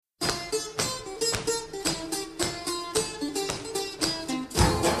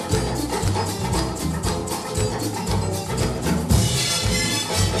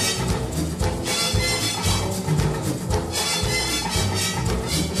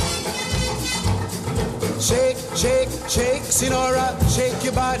shake, shake, Sinora, shake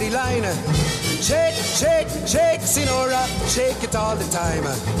your body line. Shake, shake, shake, Sinora, shake it all the time.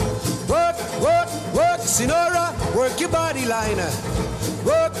 Work, work, work, Sinora, work your body line.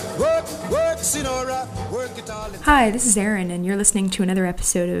 Work, work, work, Sinora, work it all the time. Hi, this is Erin, and you're listening to another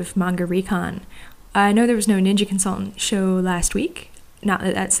episode of Manga Recon. I know there was no Ninja Consultant show last week. Not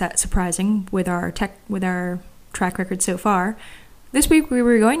that that's that surprising with our track record so far. This week we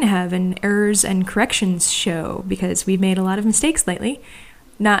were going to have an errors and corrections show because we've made a lot of mistakes lately,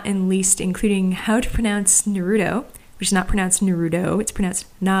 not in least including how to pronounce Naruto, which is not pronounced Naruto, it's pronounced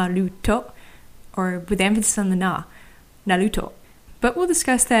Naruto, or with emphasis on the na, Naruto. But we'll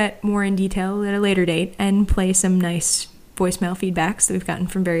discuss that more in detail at a later date and play some nice voicemail feedbacks that we've gotten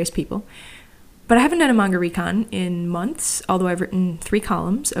from various people. But I haven't done a Manga Recon in months, although I've written 3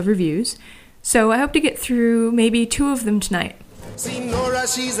 columns of reviews, so I hope to get through maybe 2 of them tonight. See Nora,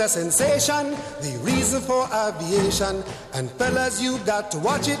 she's a sensation, the reason for aviation. And fellas, you got to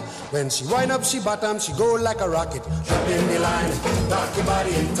watch it. When she wind up, she bottom, she go like a rocket. Drop in the line, rock your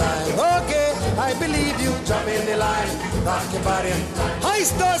body in time. Okay, I believe you, drop in the line, rock your body in time.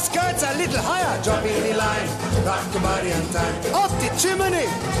 Hoist those skirts a little higher, drop in the line, rock your body in time. Up the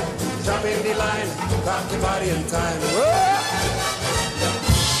chimney, drop in the line, rock your body in time. Whoa!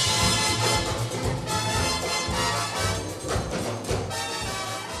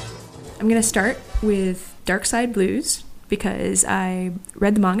 I'm going to start with Dark Side Blues because I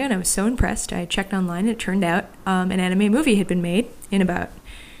read the manga and I was so impressed. I checked online and it turned out an anime movie had been made in about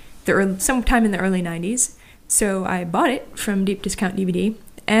sometime in the early 90s. So I bought it from Deep Discount DVD,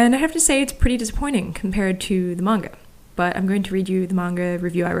 and I have to say it's pretty disappointing compared to the manga. But I'm going to read you the manga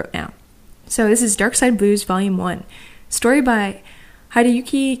review I wrote now. So this is Dark Side Blues Volume 1. Story by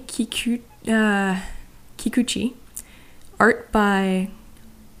Hideyuki Kikuchi. Art by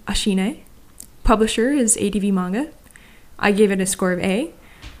Ashine. Publisher is ADV Manga. I gave it a score of A.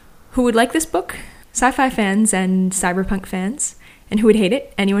 Who would like this book? Sci-fi fans and cyberpunk fans. And who would hate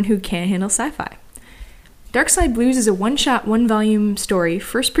it? Anyone who can't handle sci-fi. Dark Side Blues is a one-shot, one-volume story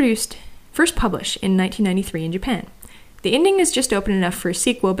first published in 1993 in Japan. The ending is just open enough for a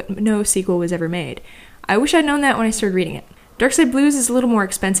sequel, but no sequel was ever made. I wish I'd known that when I started reading it. Dark Side Blues is a little more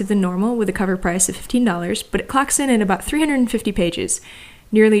expensive than normal, with a cover price of $15, but it clocks in at about 350 pages.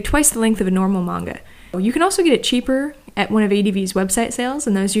 Nearly twice the length of a normal manga. You can also get it cheaper at one of ADV's website sales,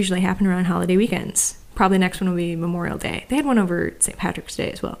 and those usually happen around holiday weekends. Probably next one will be Memorial Day. They had one over St. Patrick's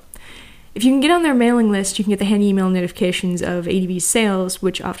Day as well. If you can get on their mailing list, you can get the handy email notifications of ADV's sales,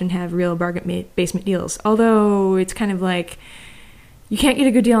 which often have real bargain basement deals. Although, it's kind of like, you can't get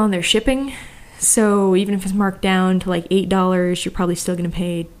a good deal on their shipping, so even if it's marked down to like $8, you're probably still going to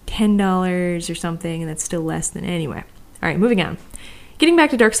pay $10 or something, and that's still less than anyway. Alright, moving on. Getting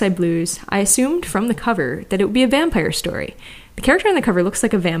back to Dark Side Blues, I assumed from the cover that it would be a vampire story. The character on the cover looks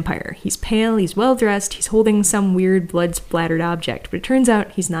like a vampire. He's pale, he's well-dressed, he's holding some weird blood-splattered object, but it turns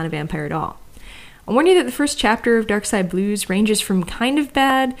out he's not a vampire at all. I warn you that the first chapter of Dark Side Blues ranges from kind of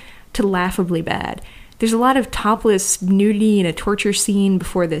bad to laughably bad. There's a lot of topless nudity and a torture scene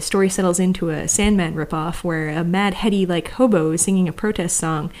before the story settles into a Sandman ripoff where a mad Hetty-like hobo is singing a protest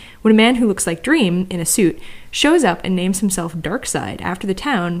song when a man who looks like Dream, in a suit, shows up and names himself Darkside after the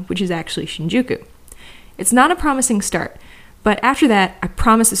town, which is actually Shinjuku. It's not a promising start, but after that, I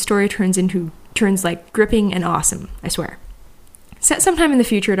promise the story turns like gripping and awesome, I swear. Set sometime in the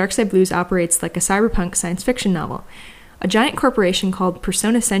future, Dark Side Blues operates like a cyberpunk science fiction novel. A giant corporation called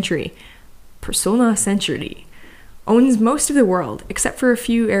Persona Century owns most of the world, except for a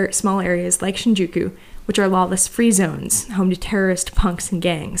few small areas like Shinjuku, which are lawless free zones, home to terrorist punks and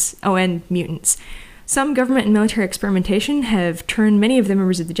gangs. Oh, and mutants. Some government and military experimentation have turned many of the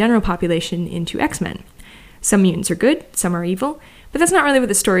members of the general population into X-Men. Some mutants are good, some are evil, but that's not really what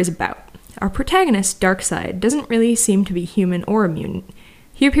the story is about. Our protagonist, Darkseid, doesn't really seem to be human or a mutant.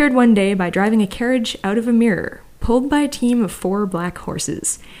 He appeared one day by driving a carriage out of a mirror, pulled by a team of 4 black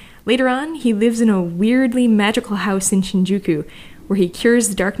horses. Later on, he lives in a weirdly magical house in Shinjuku, where he cures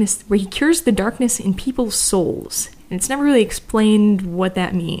the darkness in people's souls. And it's never really explained what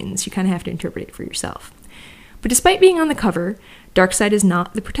that means. You kind of have to interpret it for yourself. But despite being on the cover, Darkseid is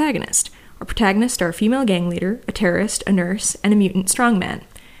not the protagonist. Our protagonists are a female gang leader, a terrorist, a nurse, and a mutant strongman.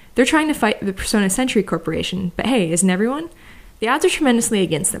 They're trying to fight the Persona Century Corporation, but hey, isn't everyone? The odds are tremendously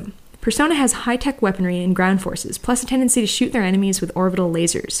against them. Persona has high-tech weaponry and ground forces, plus a tendency to shoot their enemies with orbital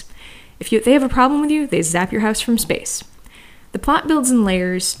lasers. If they have a problem with you, they zap your house from space. The plot builds in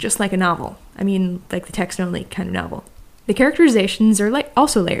layers, just like a novel. I mean, like the text-only kind of novel. The characterizations are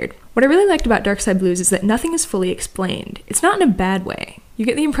also layered. What I really liked about Dark Side Blues is that nothing is fully explained. It's not in a bad way. You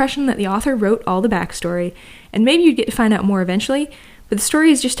get the impression that the author wrote all the backstory, and maybe you'd get to find out more eventually, but the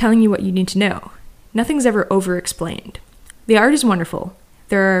story is just telling you what you need to know. Nothing's ever over-explained. The art is wonderful.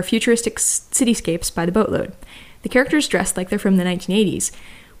 There are futuristic cityscapes by the boatload. The characters dress like they're from the 1980s,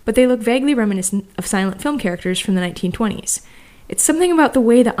 but they look vaguely reminiscent of silent film characters from the 1920s. It's something about the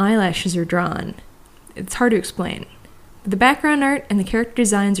way the eyelashes are drawn. It's hard to explain. But the background art and the character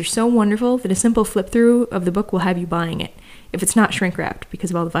designs are so wonderful that a simple flip-through of the book will have you buying it, if it's not shrink-wrapped because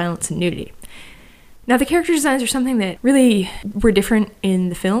of all the violence and nudity. Now, the character designs are something that really were different in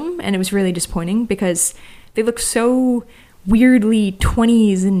the film, and it was really disappointing because they look so weirdly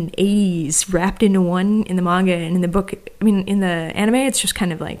 20s and 80s wrapped into one in the manga, and in the book, I mean, in the anime, it's just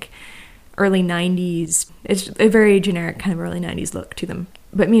kind of like early 90s. It's a very generic kind of early 90s look to them.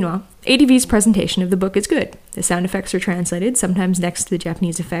 But meanwhile, ADV's presentation of the book is good. The sound effects are translated, sometimes next to the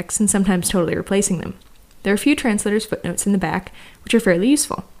Japanese effects, and sometimes totally replacing them. There are a few translators' footnotes in the back, which are fairly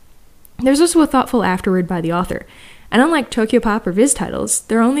useful. There's also a thoughtful afterword by the author, and unlike Tokyo Pop or Viz titles,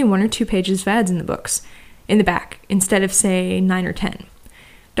 there are only 1 or 2 pages of ads in the back, instead of, say, 9 or 10.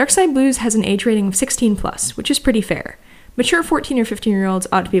 Dark Side Blues has an age rating of 16+, which is pretty fair. Mature 14 or 15-year-olds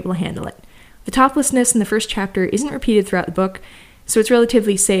ought to be able to handle it. The toplessness in the first chapter isn't repeated throughout the book, so it's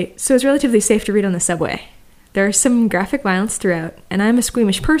relatively safe to read on the subway. There is some graphic violence throughout, and I'm a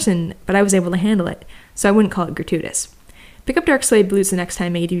squeamish person, but I was able to handle it, so I wouldn't call it gratuitous. Pick up Dark Side Blues the next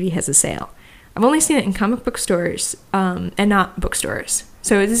time ADV has a sale. I've only seen it in comic book stores, and not bookstores,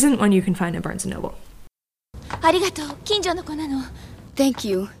 so it isn't one you can find at Barnes & Noble. Thank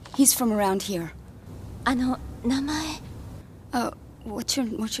you. He's from around here. 名前 What's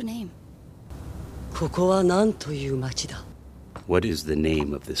your name? ここは何という町だ What is the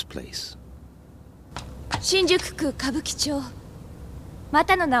name of this place? 新宿区歌舞伎町ま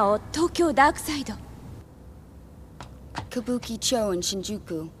たの名を東京ダークサイド Kabuki-cho in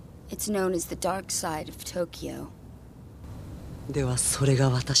Shinjuku. It's known as the dark side of Tokyo. ではそれが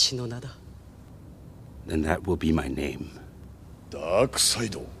私の名だ Then that will be my name. Dark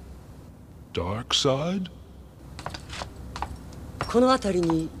side? Dark side? この辺り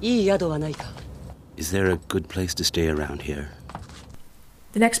にいい宿はないか Is there a good place to stay around here?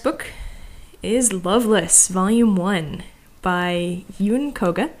 The next book is Loveless, Volume 1 by Yun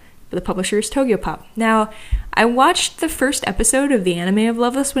Koga. The publisher is Tokyo Pop. Now, I watched the first episode of the anime of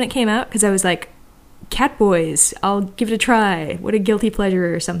Loveless when it came out because I was like, Cat Boys, I'll give it a try. What a guilty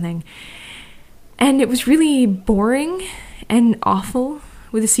pleasure or something. And it was really boring and awful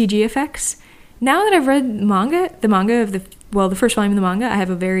with the CG effects. Now that I've read the first volume of the manga, I have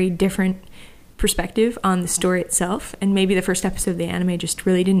a very different perspective on the story itself, and maybe the first episode of the anime just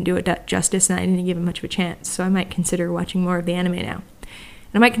really didn't do it justice, and I didn't give it much of a chance, so I might consider watching more of the anime now.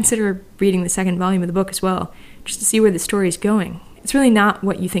 And I might consider reading the second volume of the book as well, just to see where the story is going. It's really not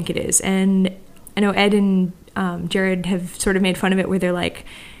what you think it is, and I know Ed and Jared have sort of made fun of it, where they're like,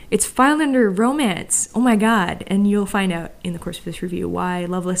 it's filed under romance, oh my god, and you'll find out in the course of this review why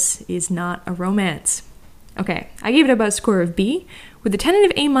Loveless is not a romance. Okay, I gave it about a score of B, with a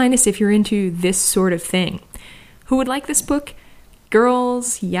tentative A- if you're into this sort of thing. Who would like this book?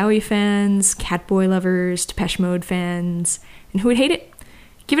 Girls, yaoi fans, Catboy lovers, Depeche Mode fans, and who would hate it?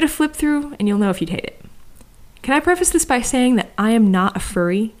 Give it a flip through and you'll know if you'd hate it. Can I preface this by saying that I am not a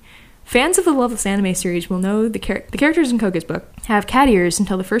furry? Fans of the Loveless anime series will know the characters in Koga's book have cat ears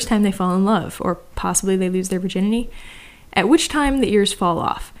until the first time they fall in love, or possibly they lose their virginity, at which time the ears fall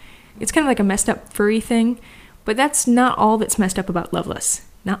off. It's kind of like a messed up furry thing, but that's not all that's messed up about Loveless.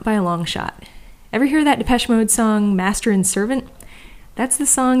 Not by a long shot. Ever hear that Depeche Mode song, Master and Servant? That's the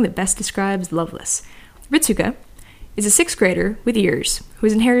song that best describes Loveless. Ritsuka is a 6th grader with ears who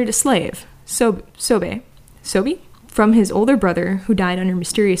has inherited a slave, Sobi, from his older brother who died under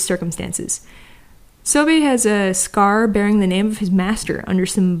mysterious circumstances. Sobi has a scar bearing the name of his master under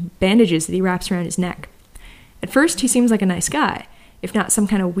some bandages that he wraps around his neck. At first, he seems like a nice guy, if not some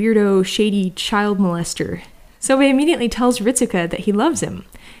kind of weirdo, shady child molester. Sobe immediately tells Ritsuka that he loves him.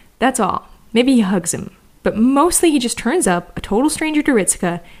 That's all. Maybe he hugs him. But mostly he just turns up, a total stranger to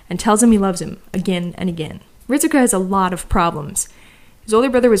Ritsuka, and tells him he loves him, again and again. Ritsuka has a lot of problems. His older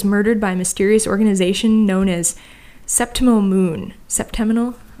brother was murdered by a mysterious organization known as Septimal Moon.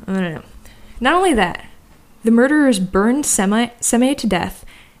 Septiminal? I don't know. Not only that, the murderers burned Seme to death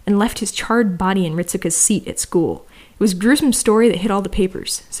and left his charred body in Ritsuka's seat at school. It was a gruesome story that hit all the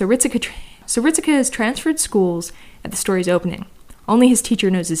papers, so Ritsuka has transferred schools at the story's opening. Only his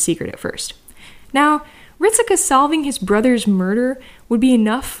teacher knows his secret at first. Now, Ritsuka solving his brother's murder would be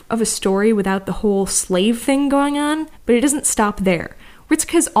enough of a story without the whole slave thing going on, but it doesn't stop there.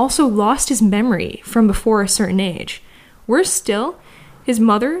 Ritsuka has also lost his memory from before a certain age. Worse still, His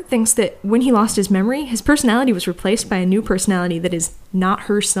mother thinks that when he lost his memory, his personality was replaced by a new personality that is not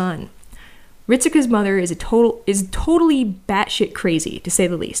her son. Ritsuka's mother is totally batshit crazy, to say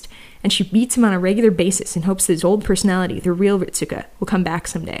the least, and she beats him on a regular basis in hopes that his old personality, the real Ritsuka, will come back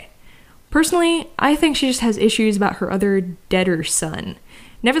someday. Personally, I think she just has issues about her other deader son.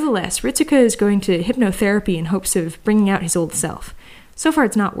 Nevertheless, Ritsuka is going to hypnotherapy in hopes of bringing out his old self. So far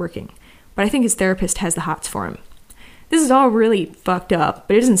it's not working, but I think his therapist has the hots for him. This is all really fucked up,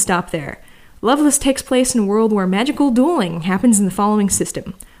 but it doesn't stop there. Loveless takes place in a world where magical dueling happens in the following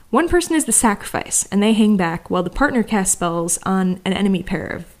system. One person is the sacrifice, and they hang back while the partner casts spells on an enemy pair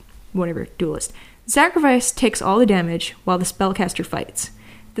of whatever duelist. The sacrifice takes all the damage while the spellcaster fights.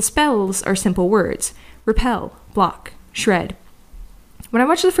 The spells are simple words: repel, block, shred. When I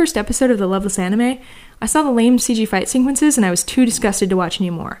watched the first episode of the Loveless anime, I saw the lame CG fight sequences and I was too disgusted to watch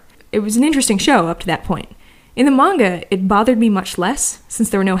anymore. It was an interesting show up to that point. In the manga, it bothered me much less, since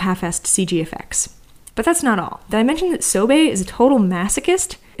there were no half-assed CG effects. But that's not all. Did I mention that Sobe is a total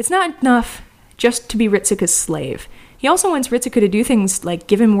masochist? It's not enough just to be Ritsuka's slave. He also wants Ritsuka to do things like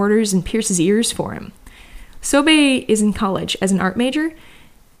give him orders and pierce his ears for him. Sobe is in college as an art major,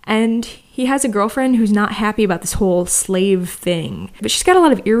 and he has a girlfriend who's not happy about this whole slave thing. But she's got a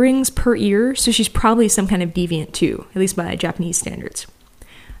lot of earrings per ear, so she's probably some kind of deviant too, at least by Japanese standards.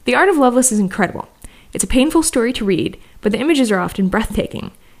 The art of Loveless is incredible. It's a painful story to read, but the images are often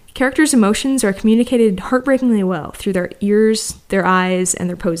breathtaking. Characters' emotions are communicated heartbreakingly well through their ears, their eyes, and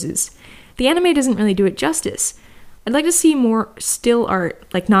their poses. The anime doesn't really do it justice. I'd like to see more still art,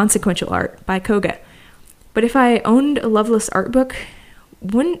 like non-sequential art, by Koga. But if I owned a Loveless art book,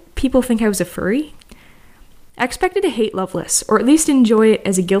 wouldn't people think I was a furry? I expected to hate Loveless, or at least enjoy it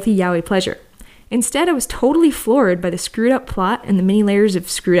as a guilty yaoi pleasure. Instead, I was totally floored by the screwed-up plot and the many layers of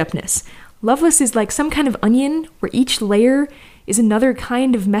screwed-upness. Loveless is like some kind of onion, where each layer is another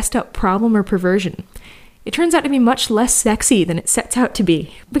kind of messed up problem or perversion. It turns out to be much less sexy than it sets out to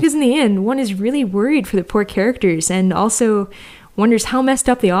be, because in the end, one is really worried for the poor characters, and also wonders how messed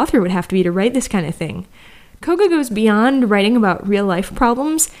up the author would have to be to write this kind of thing. Koga goes beyond writing about real-life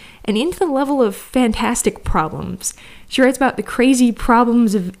problems and into the level of fantastic problems. She writes about the crazy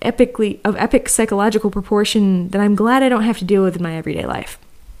problems of epic psychological proportion that I'm glad I don't have to deal with in my everyday life.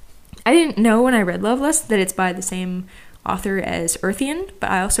 I didn't know when I read Loveless that it's by the same author as Earthian,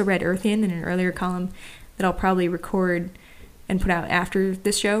 but I also read Earthian in an earlier column that I'll probably record and put out after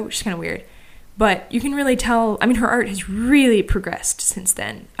this show, which is kind of weird. But you can really tell, I mean, her art has really progressed since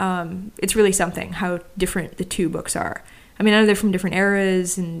then. It's really something how different the two books are. I mean, I know they're from different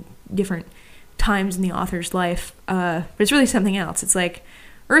eras and different times in the author's life, but it's really something else. It's like,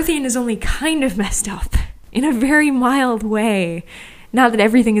 Earthian is only kind of messed up in a very mild way. Not that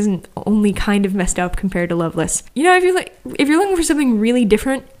everything isn't only kind of messed up compared to Loveless. You know, if you're looking for something really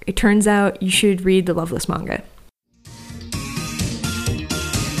different, it turns out you should read the Loveless manga.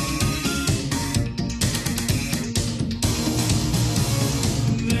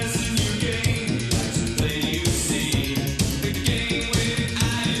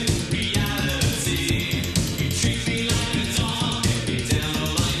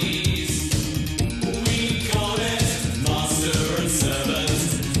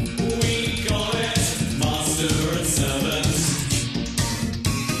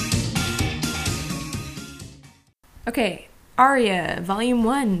 Okay, Aria, Volume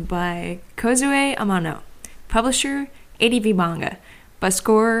 1 by Kozue Amano. Publisher, ADV Manga. The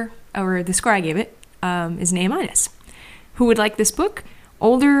score I gave it is an A-. Who would like this book?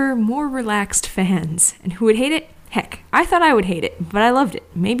 Older, more relaxed fans. And who would hate it? Heck, I thought I would hate it, but I loved it.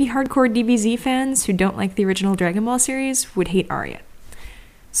 Maybe hardcore DBZ fans who don't like the original Dragon Ball series would hate Aria.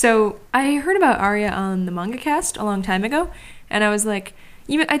 So, I heard about Aria on the Manga Cast a long time ago, and I was like,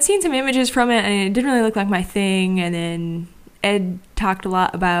 I'd seen some images from it, and it didn't really look like my thing, and then Ed talked a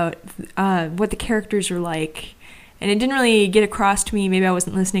lot about what the characters are like, and it didn't really get across to me, maybe I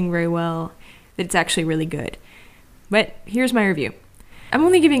wasn't listening very well, that it's actually really good. But here's my review. I'm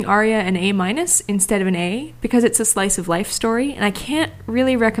only giving Aria an A- instead of an A, because it's a slice of life story, and I can't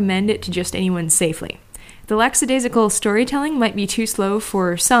really recommend it to just anyone safely. The lackadaisical storytelling might be too slow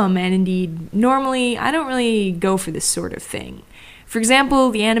for some, and indeed, normally, I don't really go for this sort of thing. For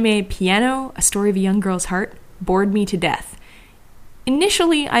example, the anime Piano, A Story of a Young Girl's Heart, bored me to death.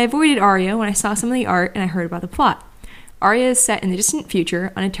 Initially, I avoided Aria when I saw some of the art and I heard about the plot. Aria is set in the distant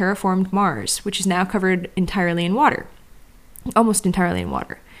future on a terraformed Mars, which is now covered entirely in water. Almost entirely in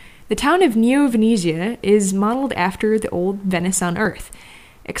water. The town of Neo Venezia is modeled after the old Venice on Earth,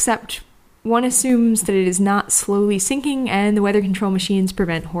 except one assumes that it is not slowly sinking and the weather control machines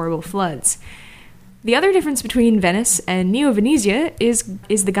prevent horrible floods. The other difference between Venice and Neo-Venezia is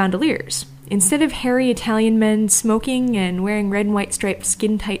the gondoliers. Instead of hairy Italian men smoking and wearing red and white striped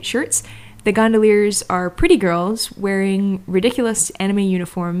skin-tight shirts, the gondoliers are pretty girls wearing ridiculous anime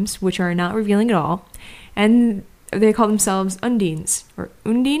uniforms, which are not revealing at all, and they call themselves undines, or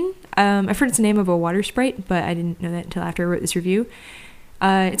undine. I've heard it's the name of a water sprite, but I didn't know that until after I wrote this review.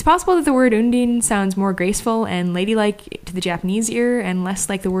 It's possible that the word undine sounds more graceful and ladylike to the Japanese ear, and less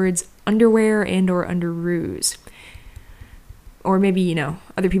like the words underwear and or underoos. Or maybe,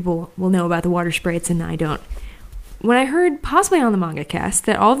 other people will know about the water sprites and I don't. When I heard, possibly on the manga cast,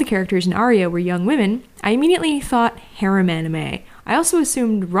 that all of the characters in Aria were young women, I immediately thought harem anime. I also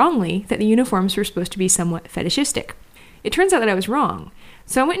assumed wrongly that the uniforms were supposed to be somewhat fetishistic. It turns out that I was wrong,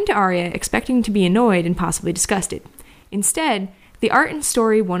 so I went into Aria expecting to be annoyed and possibly disgusted. Instead, the art and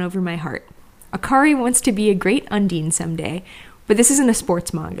story won over my heart. Akari wants to be a great Undine someday, but this isn't a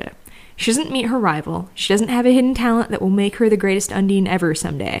sports manga. She doesn't meet her rival, she doesn't have a hidden talent that will make her the greatest Undine ever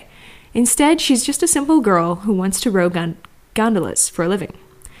someday. Instead, she's just a simple girl who wants to row gondolas for a living.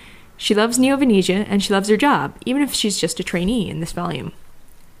 She loves Neo-Venezia, and she loves her job, even if she's just a trainee in this volume.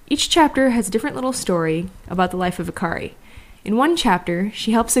 Each chapter has a different little story about the life of Akari. In one chapter,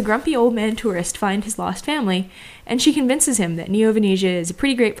 she helps a grumpy old man tourist find his lost family, and she convinces him that Neo-Venezia is a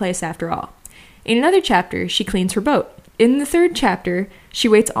pretty great place after all. In another chapter, she cleans her boat. In the third chapter, she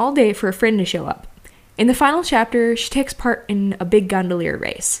waits all day for a friend to show up. In the final chapter, she takes part in a big gondolier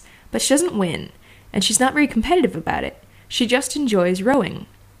race. But she doesn't win, and she's not very competitive about it. She just enjoys rowing.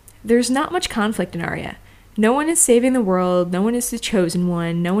 There's not much conflict in Aria. No one is saving the world, no one is the chosen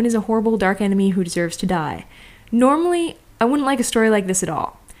one, no one is a horrible dark enemy who deserves to die. Normally, I wouldn't like a story like this at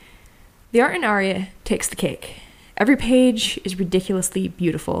all. The art in Aria takes the cake. Every page is ridiculously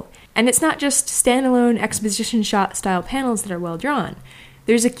beautiful, and it's not just standalone exposition shot style panels that are well drawn.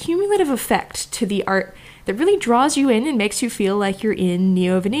 There's a cumulative effect to the art that really draws you in and makes you feel like you're in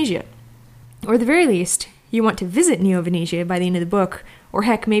Neo-Venezia. Or at the very least, you want to visit Neo-Venezia by the end of the book, or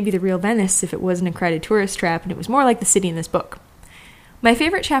heck, maybe the real Venice if it wasn't a crowded tourist trap and it was more like the city in this book. My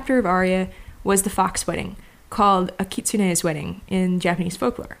favorite chapter of Aria was the fox wedding, called a kitsune's wedding in Japanese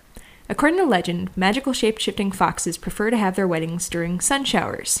folklore. According to legend, magical shape-shifting foxes prefer to have their weddings during sun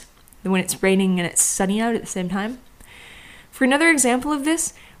showers, when it's raining and it's sunny out at the same time. For another example of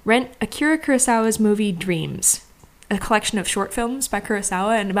this, rent Akira Kurosawa's movie Dreams, a collection of short films by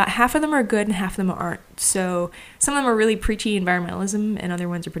Kurosawa, and about half of them are good and half of them aren't. So some of them are really preachy environmentalism, and other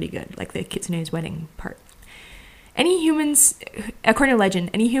ones are pretty good, like the kitsune's wedding part. According to legend,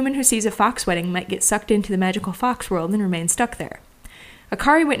 any human who sees a fox wedding might get sucked into the magical fox world and remain stuck there.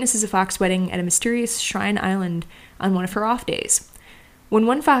 Akari witnesses a fox wedding at a mysterious shrine island on one of her off days. When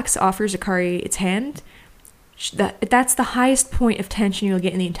one fox offers Akari its hand, that's the highest point of tension you'll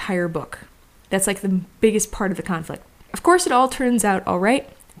get in the entire book. That's like the biggest part of the conflict. Of course, it all turns out all right,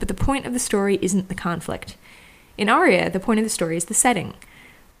 but the point of the story isn't the conflict. In Aria, the point of the story is the setting,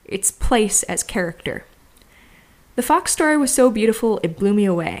 its place as character. The fox story was so beautiful, it blew me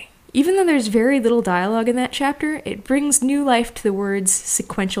away. Even though there's very little dialogue in that chapter, it brings new life to the words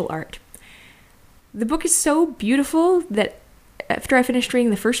sequential art. The book is so beautiful that after I finished reading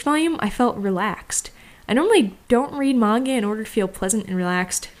the first volume, I felt relaxed. I normally don't read manga in order to feel pleasant and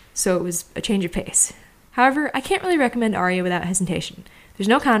relaxed, so it was a change of pace. However, I can't really recommend Aria without hesitation. There's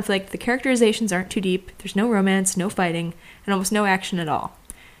no conflict, the characterizations aren't too deep, there's no romance, no fighting, and almost no action at all.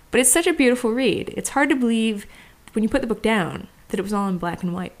 But it's such a beautiful read, it's hard to believe when you put the book down that it was all in black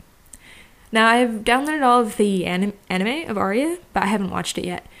and white. Now, I've downloaded all of the anime of Aria, but I haven't watched it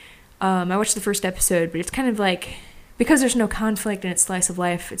yet. I watched the first episode, but it's kind of like, because there's no conflict and it's slice of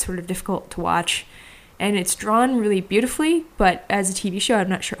life, it's sort of difficult to watch. And it's drawn really beautifully, but as a TV show, I'm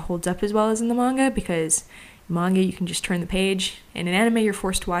not sure it holds up as well as in the manga, because in manga, you can just turn the page, and in anime, you're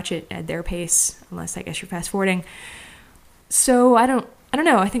forced to watch it at their pace, unless I guess you're fast-forwarding. So I don't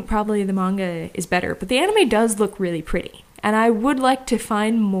know, I think probably the manga is better, but the anime does look really pretty. And I would like to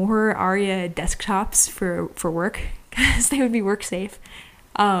find more Aria desktops for work, because they would be work safe.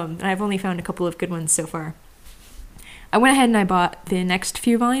 And I've only found a couple of good ones so far. I went ahead and I bought the next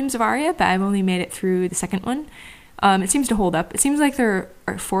few volumes of Aria, but I've only made it through the second one. It seems to hold up. It seems like there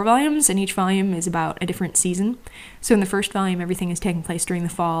are 4 volumes, and each volume is about a different season. So in the first volume, everything is taking place during the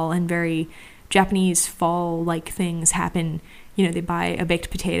fall, and very Japanese fall-like things happen. You know, they buy a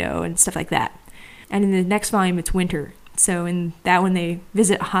baked potato and stuff like that. And in the next volume, it's winter. So in that one, they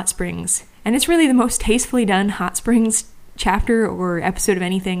visit hot springs. And it's really the most tastefully done hot springs chapter or episode of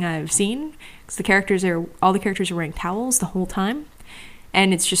anything I've seen. Because all the characters are wearing towels the whole time.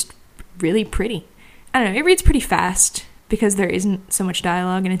 And it's just really pretty. I don't know, it reads pretty fast because there isn't so much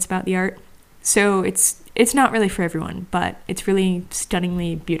dialogue and it's about the art. So it's not really for everyone, but it's really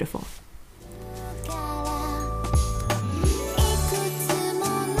stunningly beautiful.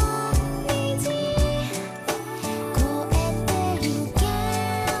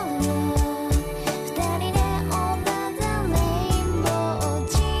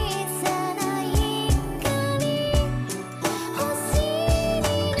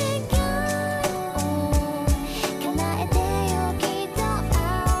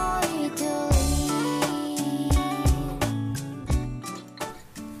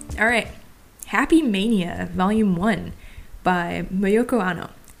 Alright, Happy Mania, Volume 1 by Mayoko Ano,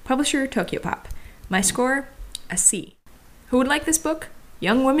 publisher Tokyopop. My score, a C. Who would like this book?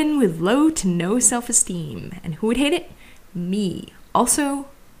 Young women with low to no self-esteem. And who would hate it? Me. Also,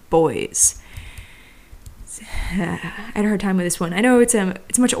 boys. I had a hard time with this one. I know it's a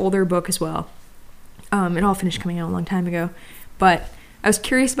much older book as well. It all finished coming out a long time ago, but I was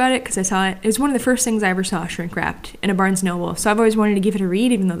curious about it because I saw it. It was one of the first things I ever saw shrink wrapped in a Barnes & Noble, so I've always wanted to give it a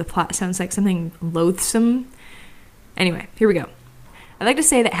read, even though the plot sounds like something loathsome. Anyway, here we go. I'd like to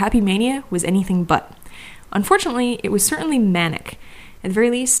say that Happy Mania was anything but. Unfortunately, it was certainly manic. At the very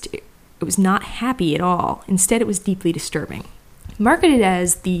least, it was not happy at all. Instead, it was deeply disturbing. Marketed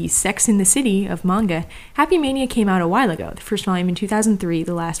as the Sex in the City of manga, Happy Mania came out a while ago, the first volume in 2003,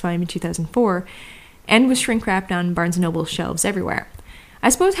 the last volume in 2004, and was shrink-wrapped on Barnes & Noble shelves everywhere. I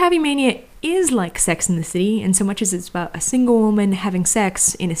suppose Happy Mania is like Sex in the City, in so much as it's about a single woman having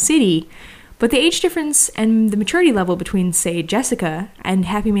sex in a city, but the age difference and the maturity level between, say, Jessica and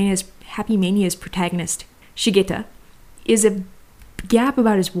Happy Mania's protagonist, Shigeta, is a gap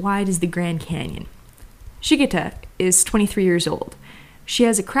about as wide as the Grand Canyon. Shigeta is 23 years old. She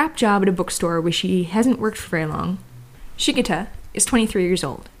has a crap job at a bookstore where she hasn't worked for very long. Shigeta is 23 years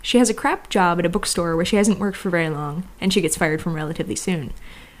old. She has a crap job at a bookstore where she hasn't worked for very long, and she gets fired from relatively soon.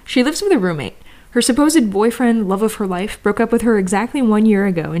 She lives with a roommate. Her supposed boyfriend, love of her life, broke up with her exactly 1 year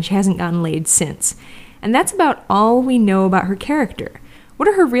ago, and she hasn't gotten laid since. And that's about all we know about her character. What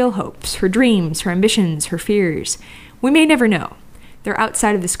are her real hopes, her dreams, her ambitions, her fears? We may never know. They're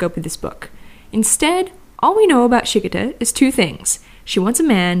outside of the scope of this book. Instead, all we know about Shigeta is two things. She wants a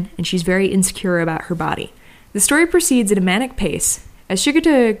man, and she's very insecure about her body. The story proceeds at a manic pace as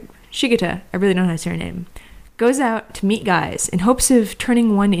Shigeta, I really don't know how to say her name, goes out to meet guys in hopes of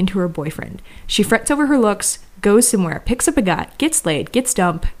turning one into her boyfriend. She frets over her looks, goes somewhere, picks up a guy, gets laid, gets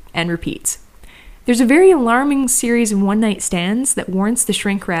dumped, and repeats. There's a very alarming series of one-night stands that warrants the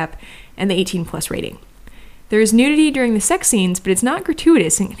shrink wrap and the 18+ rating. There is nudity during the sex scenes, but it's not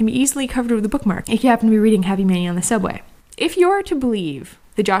gratuitous and can be easily covered with a bookmark if you happen to be reading Happy Mania on the subway. If you are to believe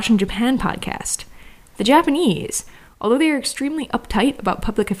the Josh in Japan podcast, the Japanese, although they are extremely uptight about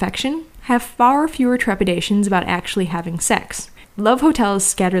public affection, have far fewer trepidations about actually having sex. Love hotels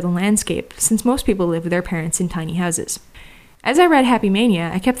scatter the landscape, since most people live with their parents in tiny houses. As I read Happy Mania,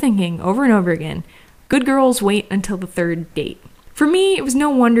 I kept thinking, over and over again, good girls wait until the third date. For me, it was no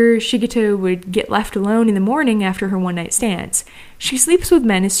wonder Shigeta would get left alone in the morning after her one-night stands. She sleeps with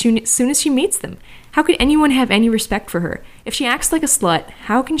men as soon as she meets them. How could anyone have any respect for her? If she acts like a slut,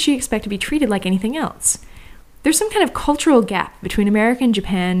 how can she expect to be treated like anything else? There's some kind of cultural gap between America and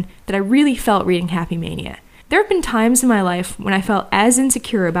Japan that I really felt reading Happy Mania. There have been times in my life when I felt as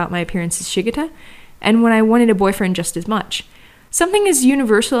insecure about my appearance as Shigeta, and when I wanted a boyfriend just as much. Something is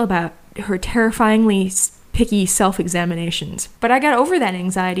universal about her terrifyingly picky self-examinations. But I got over that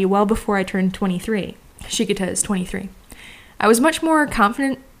anxiety well before I turned 23. Shigeta is 23. I was much more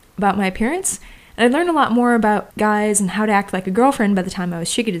confident about my appearance, and I learned a lot more about guys and how to act like a girlfriend by the time I was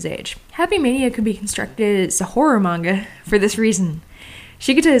Shigeta's age. Happy Mania could be constructed as a horror manga for this reason.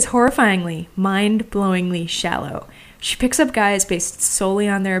 Shigeta is horrifyingly, mind-blowingly shallow. She picks up guys based solely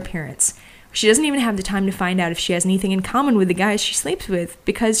on their appearance. She doesn't even have the time to find out if she has anything in common with the guys she sleeps with,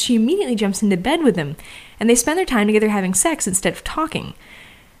 because she immediately jumps into bed with them, and they spend their time together having sex instead of talking.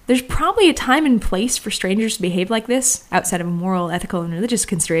 There's probably a time and place for strangers to behave like this, outside of moral, ethical, and religious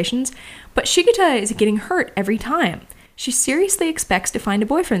considerations, but Shigeta is getting hurt every time. She seriously expects to find a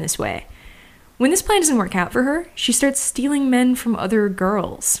boyfriend this way. When this plan doesn't work out for her, she starts stealing men from other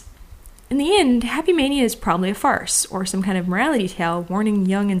girls. In the end, Happy Mania is probably a farce, or some kind of morality tale warning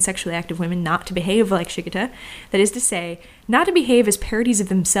young and sexually active women not to behave like Shigeta, that is to say, not to behave as parodies of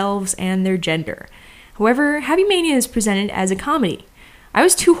themselves and their gender. However, Happy Mania is presented as a comedy. I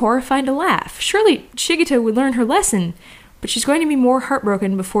was too horrified to laugh. Surely Shigeta would learn her lesson, but she's going to be more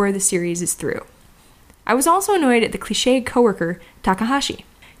heartbroken before the series is through. I was also annoyed at the cliched coworker, Takahashi.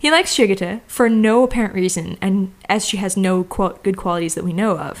 He likes Shigeta for no apparent reason, and as she has no good qualities that we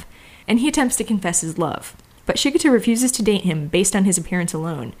know of, and he attempts to confess his love. But Shigeta refuses to date him based on his appearance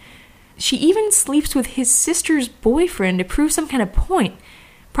alone. She even sleeps with his sister's boyfriend to prove some kind of point.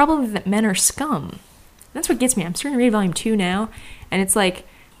 Probably that men are scum. That's what gets me. I'm starting to read volume 2 now, and it's like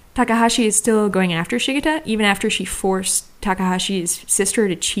Takahashi is still going after Shigeta, even after she forced Takahashi's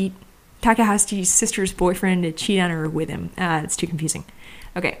sister's boyfriend to cheat on her with him. It's too confusing.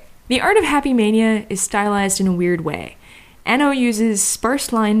 Okay. The art of Happy Mania is stylized in a weird way. Anno uses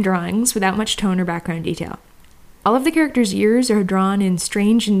sparse line drawings without much tone or background detail. All of the characters' ears are drawn in a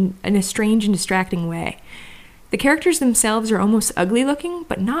strange and distracting way. The characters themselves are almost ugly looking,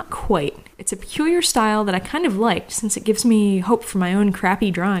 but not quite. It's a peculiar style that I kind of liked, since it gives me hope for my own crappy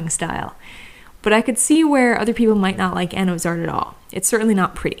drawing style. But I could see where other people might not like Anno's art at all. It's certainly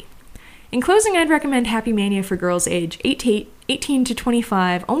not pretty. In closing, I'd recommend Happy Mania for girls age 18 to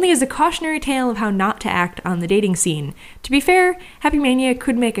 25, only as a cautionary tale of how not to act on the dating scene. To be fair, Happy Mania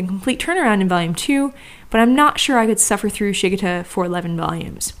could make a complete turnaround in Volume 2, but I'm not sure I could suffer through Shigeta for 11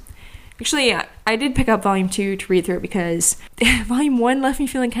 volumes. Actually, yeah, I did pick up Volume 2 to read through it because Volume 1 left me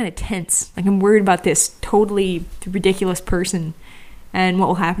feeling kind of tense. Like, I'm worried about this totally ridiculous person and what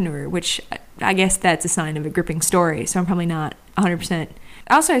will happen to her, which I guess that's a sign of a gripping story, so I'm probably not 100%.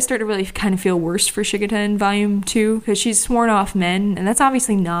 Also, I start to really kind of feel worse for Shigeta in Volume 2 because she's sworn off men, and that's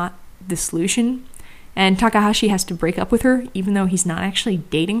obviously not the solution. And Takahashi has to break up with her, even though he's not actually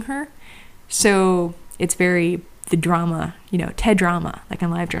dating her. So it's very the drama, TED drama, like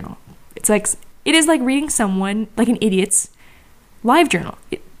on LiveJournal. It is like reading someone, like an idiot's LiveJournal.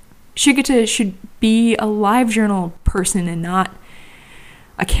 Shigeta should be a LiveJournal person and not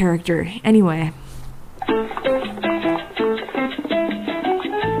a character. Anyway.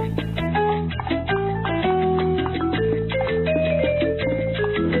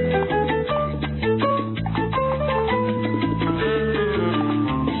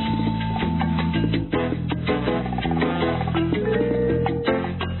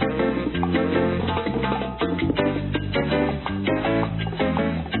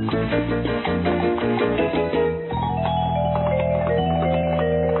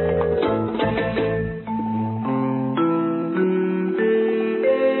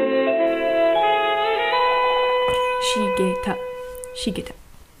 Shigeta.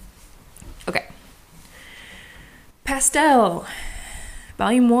 Okay. Pastel,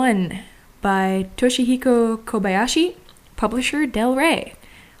 Volume 1, by Toshihiko Kobayashi, publisher Del Rey.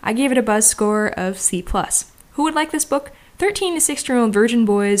 I gave it a buzz score of C+. Who would like this book? 13 to 16-year-old virgin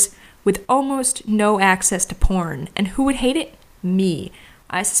boys with almost no access to porn. And who would hate it? Me.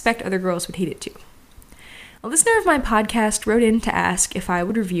 I suspect other girls would hate it too. A listener of my podcast wrote in to ask if I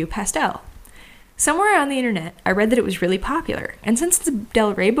would review Pastel. Somewhere on the internet, I read that it was really popular, and since it's a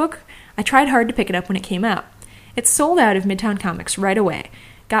Del Rey book, I tried hard to pick it up when it came out. It sold out of Midtown Comics right away,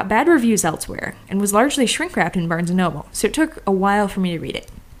 got bad reviews elsewhere, and was largely shrink-wrapped in Barnes & Noble, so it took a while for me to read it.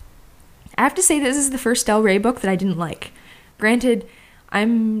 I have to say this is the first Del Rey book that I didn't like. Granted,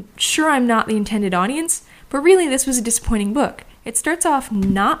 I'm sure I'm not the intended audience, but really this was a disappointing book. It starts off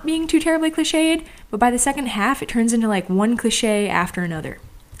not being too terribly cliched, but by the second half it turns into like one cliche after another.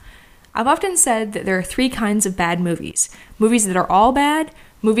 I've often said that there are 3 kinds of bad movies. Movies that are all bad,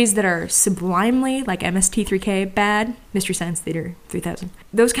 movies that are sublimely, like MST3K, bad, Mystery Science Theater 3000.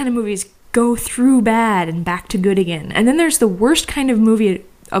 Those kind of movies go through bad and back to good again. And then there's the worst kind of movie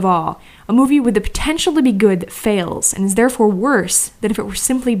of all, a movie with the potential to be good that fails, and is therefore worse than if it were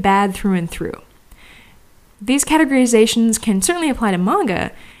simply bad through and through. These categorizations can certainly apply to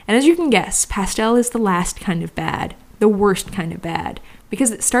manga, and as you can guess, Pastel is the last kind of bad, the worst kind of bad,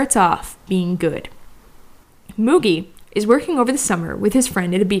 because it starts off being good. Mugi is working over the summer with his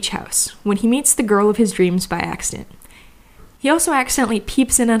friend at a beach house when he meets the girl of his dreams by accident. He also accidentally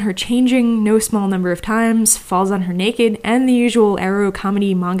peeps in on her changing no small number of times, falls on her naked, and the usual ero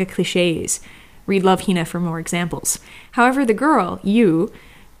comedy manga cliches. Read Love Hina for more examples. However, the girl, Yu,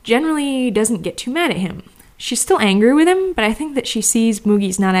 generally doesn't get too mad at him. She's still angry with him, but I think that she sees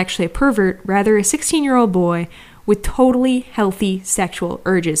Mugi's not actually a pervert, rather a 16-year-old boy with totally healthy sexual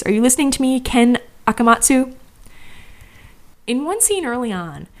urges. Are you listening to me, Ken Akamatsu? In one scene early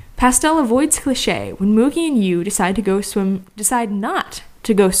on, Pastel avoids cliché when Mugi and Yu decide not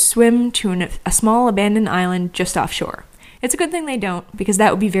to go swim to a small abandoned island just offshore. It's a good thing they don't, because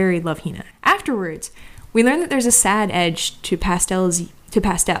that would be very Love Hina. Afterwards, we learn that there's a sad edge to Pastel.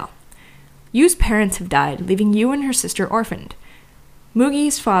 Yu's parents have died, leaving Yu and her sister orphaned.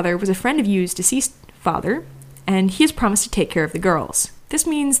 Mugi's father was a friend of Yu's deceased father, and he has promised to take care of the girls. This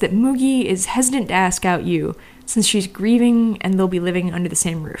means that Mugi is hesitant to ask out Yu, since she's grieving and they'll be living under the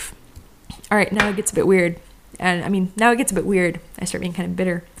same roof. Alright, now it gets a bit weird. I start being kind of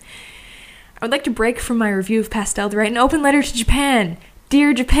bitter. I would like to break from my review of Pastel to write an open letter to Japan.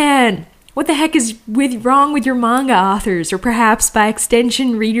 Dear Japan, what the heck is wrong with your manga authors, or perhaps by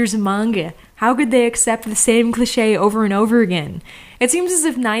extension readers of manga? How could they accept the same cliche over and over again? It seems as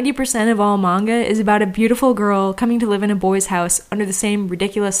if 90% of all manga is about a beautiful girl coming to live in a boy's house under the same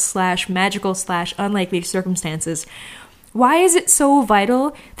ridiculous / magical / unlikely circumstances. Why is it so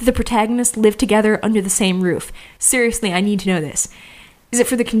vital that the protagonists live together under the same roof? Seriously, I need to know this. Is it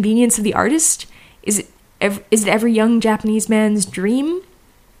for the convenience of the artist? Is it every young Japanese man's dream?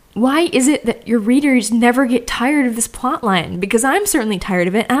 Why is it that your readers never get tired of this plotline? Because I'm certainly tired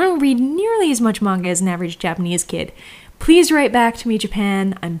of it, and I don't read nearly as much manga as an average Japanese kid. Please write back to me,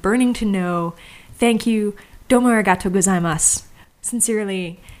 Japan. I'm burning to know. Thank you. Domo arigatou gozaimasu.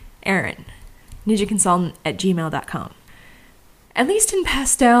 Sincerely, Aaron, ninjaconsultant@gmail.com. At least in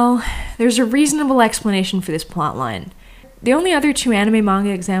Pastel, there's a reasonable explanation for this plotline. The only other 2 anime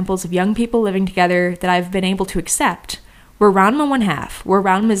manga examples of young people living together that I've been able to accept were Ranma 1/2, where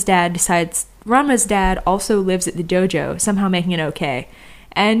Ranma's dad also lives at the dojo, somehow making it okay,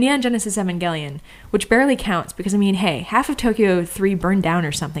 and Neon Genesis Evangelion, which barely counts because, I mean, hey, half of Tokyo 3 burned down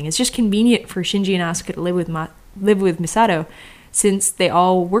or something. It's just convenient for Shinji and Asuka to live with Misato, since they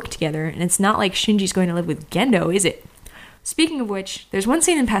all work together, and it's not like Shinji's going to live with Gendo, is it? Speaking of which, there's one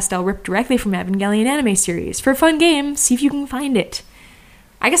scene in Pastel ripped directly from Evangelion anime series. For a fun game, see if you can find it.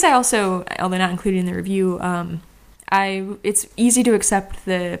 I guess I also, although not included in the review, it's easy to accept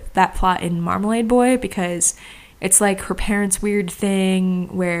that plot in Marmalade Boy because it's like her parents' weird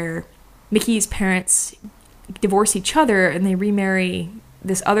thing where Mickey's parents divorce each other and they remarry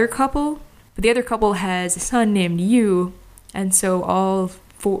this other couple, but the other couple has a son named Yu, and so all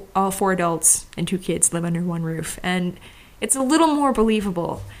 4 adults and 2 kids live under one roof, and it's a little more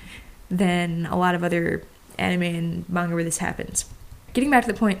believable than a lot of other anime and manga where this happens. Getting back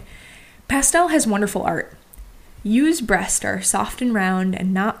to the point, Pastel has wonderful art. Yu's breasts are soft and round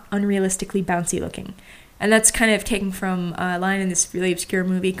and not unrealistically bouncy looking. And that's kind of taken from a line in this really obscure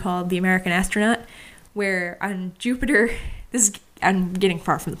movie called The American Astronaut, where on Jupiter, I'm getting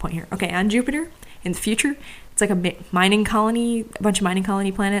far from the point here. Okay, on Jupiter, in the future, it's like a mining colony, a bunch of mining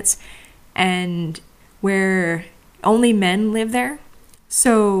colony planets, and where only men live there.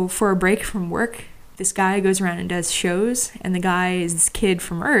 So for a break from work, this guy goes around and does shows, and the guy is this kid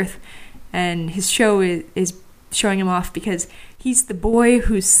from Earth, and his show is showing him off because he's the boy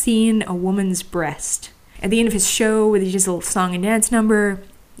who's seen a woman's breast. At the end of his show, he does a little song and dance number,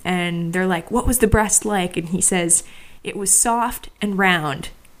 and they're like, "What was the breast like?" And he says, "It was soft and round."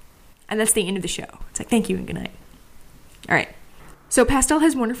 And that's the end of the show. It's like, thank you and good night. All right. So Pastel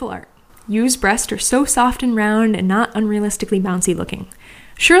has wonderful art. Yu's breasts are so soft and round and not unrealistically bouncy looking.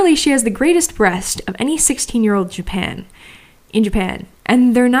 Surely she has the greatest breast of any 16-year-old in Japan,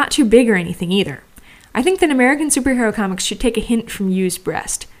 and they're not too big or anything either. I think that American superhero comics should take a hint from Yu's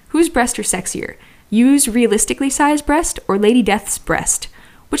breast. Whose breasts are sexier? Yu's realistically sized breast or Lady Death's breast?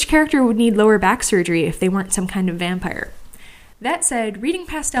 Which character would need lower back surgery if they weren't some kind of vampire? That said, reading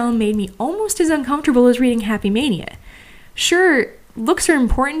Pastel made me almost as uncomfortable as reading Happy Mania. Sure, looks are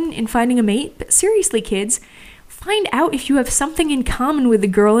important in finding a mate, but seriously, kids, find out if you have something in common with the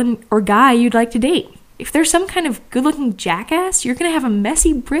girl or guy you'd like to date. If there's some kind of good-looking jackass, you're going to have a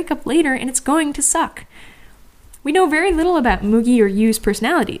messy breakup later and it's going to suck. We know very little about Mugi or Yu's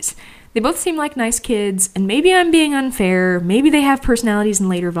personalities. They both seem like nice kids, and maybe I'm being unfair, maybe they have personalities in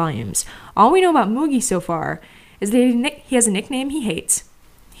later volumes. All we know about Mugi so far is that he has a nickname he hates.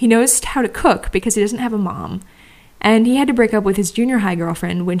 He knows how to cook because he doesn't have a mom, and he had to break up with his junior high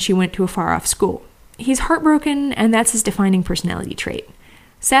girlfriend when she went to a far-off school. He's heartbroken, and that's his defining personality trait.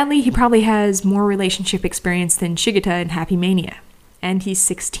 Sadly, he probably has more relationship experience than Shigeta in Happy Mania, and he's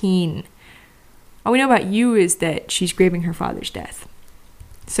 16. All we know about Yu is that she's grieving her father's death.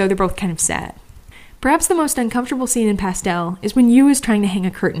 So they're both kind of sad. Perhaps the most uncomfortable scene in Pastel is when Yu is trying to hang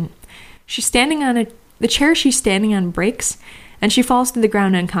a curtain. The chair she's standing on breaks, and she falls to the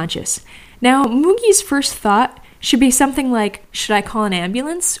ground unconscious. Now, Mugi's first thought should be something like, should I call an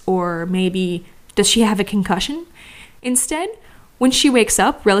ambulance? Or maybe, does she have a concussion? Instead, when she wakes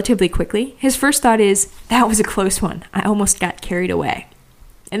up relatively quickly, his first thought is, that was a close one. I almost got carried away.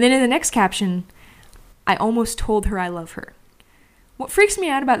 And then in the next caption, I almost told her I love her. What freaks me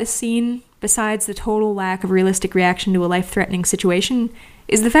out about this scene, besides the total lack of realistic reaction to a life-threatening situation,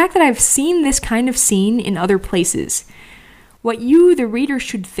 is the fact that I've seen this kind of scene in other places. What you, the reader,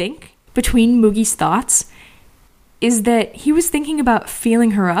 should think, between Mugi's thoughts, is that he was thinking about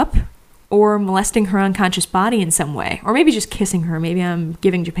feeling her up, or molesting her unconscious body in some way, or maybe just kissing her. Maybe I'm not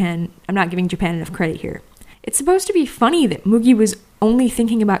giving Japan enough credit here. It's supposed to be funny that Mugi was only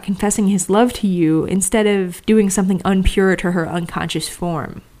thinking about confessing his love to you instead of doing something unpure to her unconscious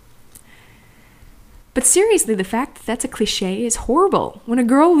form. But seriously, the fact that that's a cliche is horrible. When a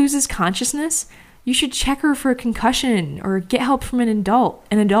girl loses consciousness, you should check her for a concussion or get help from an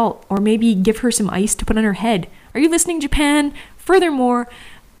adult, or maybe give her some ice to put on her head. Are you listening, Japan? Furthermore,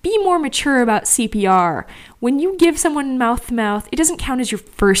 be more mature about CPR. When you give someone mouth-to-mouth, it doesn't count as your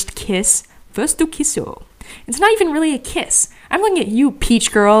first kiss. First kisso. It's not even really a kiss. I'm looking at you,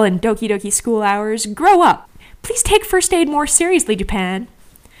 Peach Girl and Doki Doki School Hours. Grow up. Please take first aid more seriously, Japan.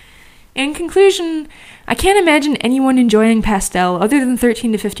 In conclusion, I can't imagine anyone enjoying Pastel other than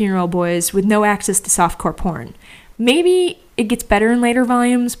 13 to 15-year-old boys with no access to softcore porn. Maybe it gets better in later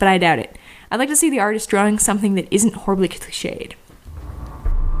volumes, but I doubt it. I'd like to see the artist drawing something that isn't horribly cliched.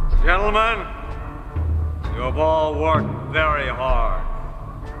 Gentlemen, you have all worked very hard.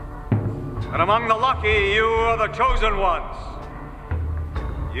 And among the lucky, you are the chosen ones.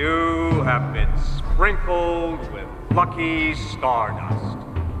 You have been sprinkled with lucky stardust.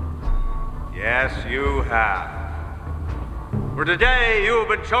 Yes, you have. For today, you have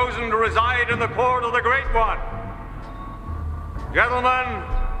been chosen to reside in the court of the Great One. Gentlemen,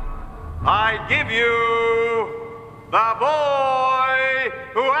 I give you the boy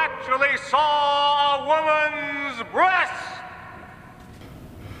who actually saw a woman's breast.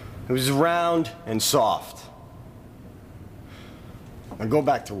 It was round and soft. Now go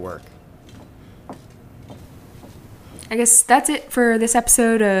back to work. I guess that's it for this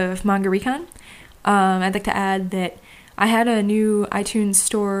episode of Manga Recon. I'd like to add that I had a new iTunes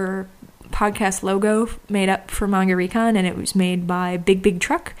Store podcast logo made up for Manga Recon, and it was made by Big Big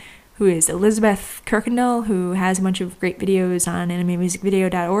Truck, who is Elizabeth Kirkendall, who has a bunch of great videos on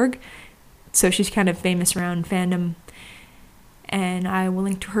animemusicvideo.org. So she's kind of famous around fandom. And I will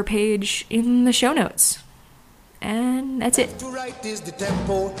link to her page in the show notes. And that's it. To right is the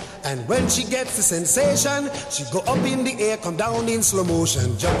tempo, and when she gets the sensation, she go up in the air, come down in slow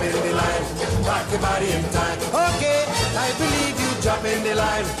motion. Jump in the line, rock your body in time. Okay, I believe you. Jump in the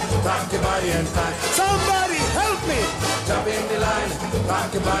line, rock your body in time. Somebody help me. Jump in the line,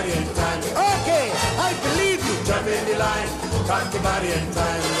 rock your body in time. Okay, I believe you. Jump in the line, rock your body in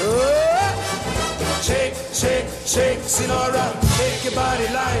time. Oh. Shake, shake, shake, Sinora, shake your body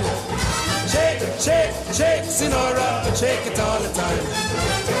line. Shake, shake, shake, Sinora, shake it all the time.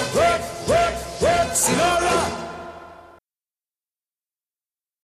 Work, work, work, Sinora.